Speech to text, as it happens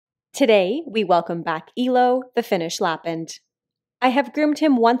Today, we welcome back Ilo the Finnish Lapphund. I have groomed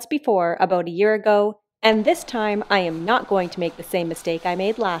him once before about a year ago, and this time I am not going to make the same mistake I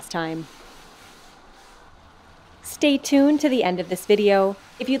made last time. Stay tuned to the end of this video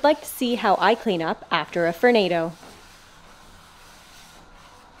if you'd like to see how I clean up after a FURnado.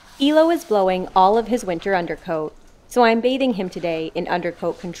 Ilo is blowing all of his winter undercoat, so I'm bathing him today in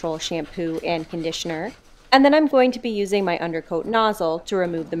undercoat control shampoo and conditioner, and then I'm going to be using my undercoat nozzle to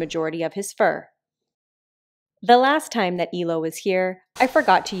remove the majority of his fur. The last time that Ilo was here, I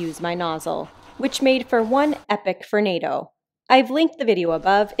forgot to use my nozzle, which made for one epic FURnado. I've linked the video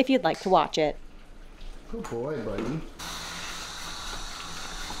above if you'd like to watch it. Good boy, buddy.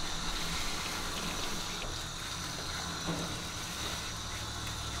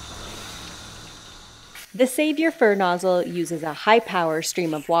 The Save Your Fur nozzle uses a high-power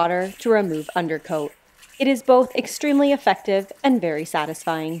stream of water to remove undercoat. It is both extremely effective and very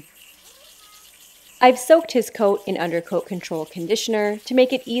satisfying. I've soaked his coat in undercoat control conditioner to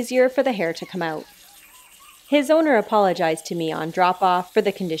make it easier for the hair to come out. His owner apologized to me on drop-off for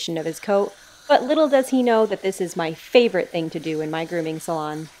the condition of his coat, but little does he know that this is my favorite thing to do in my grooming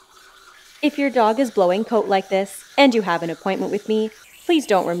salon. If your dog is blowing coat like this, and you have an appointment with me, please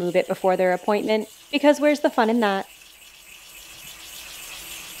don't remove it before their appointment, because where's the fun in that?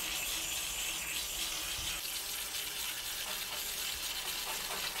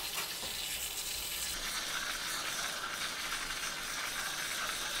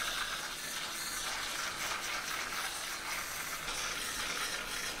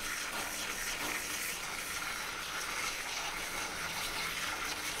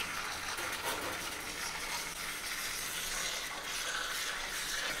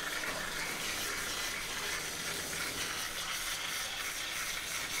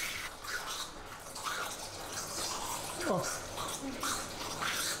 Oh.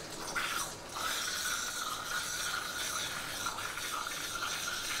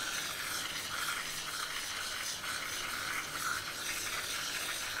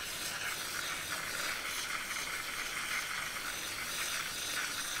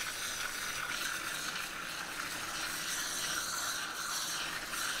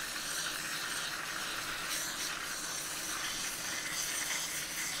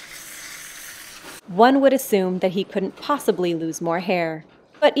 One would assume that he couldn't possibly lose more hair,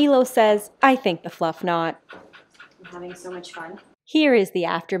 but Ilo says, I think the fluff not. I'm having so much fun. Here is the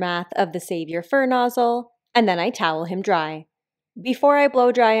aftermath of the Save Your Fur nozzle, and then I towel him dry. Before I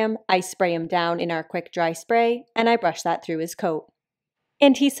blow dry him, I spray him down in our quick dry spray, and I brush that through his coat.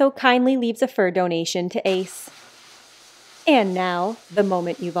 And he so kindly leaves a fur donation to Ace. And now, the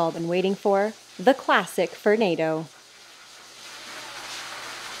moment you've all been waiting for, the classic FURnado.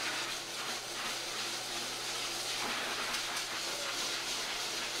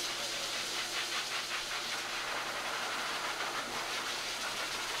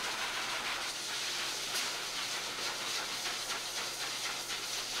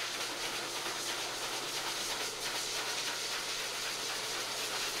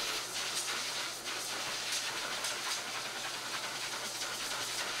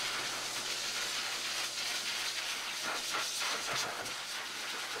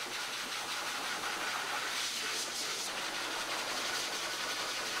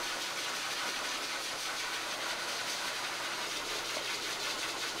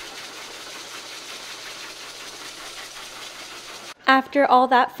 After all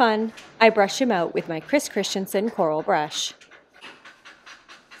that fun, I brush him out with my Chris Christensen coral brush.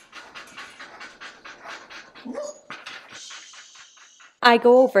 I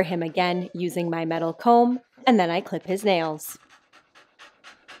go over him again using my metal comb, and then I clip his nails.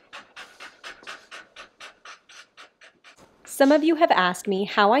 Some of you have asked me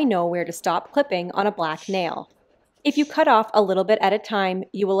how I know where to stop clipping on a black nail. If you cut off a little bit at a time,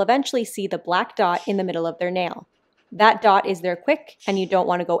 you will eventually see the black dot in the middle of their nail. That dot is their quick, and you don't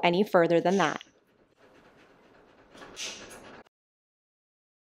want to go any further than that.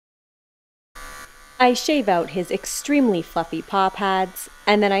 I shave out his extremely fluffy paw pads,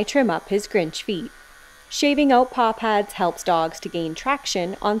 and then I trim up his Grinch feet. Shaving out paw pads helps dogs to gain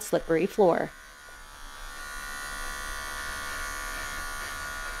traction on slippery floor.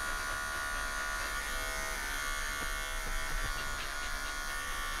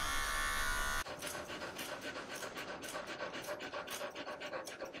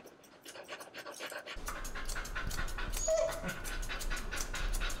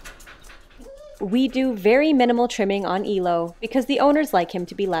 We do very minimal trimming on Ilo because the owners like him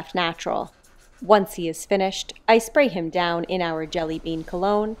to be left natural. Once he is finished, I spray him down in our jelly bean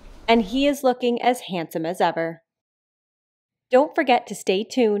cologne, and he is looking as handsome as ever. Don't forget to stay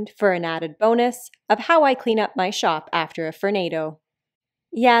tuned for an added bonus of how I clean up my shop after a FURnado.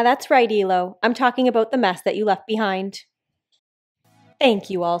 Yeah, that's right, Ilo. I'm talking about the mess that you left behind. Thank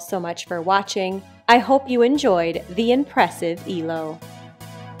you all so much for watching. I hope you enjoyed the impressive Ilo.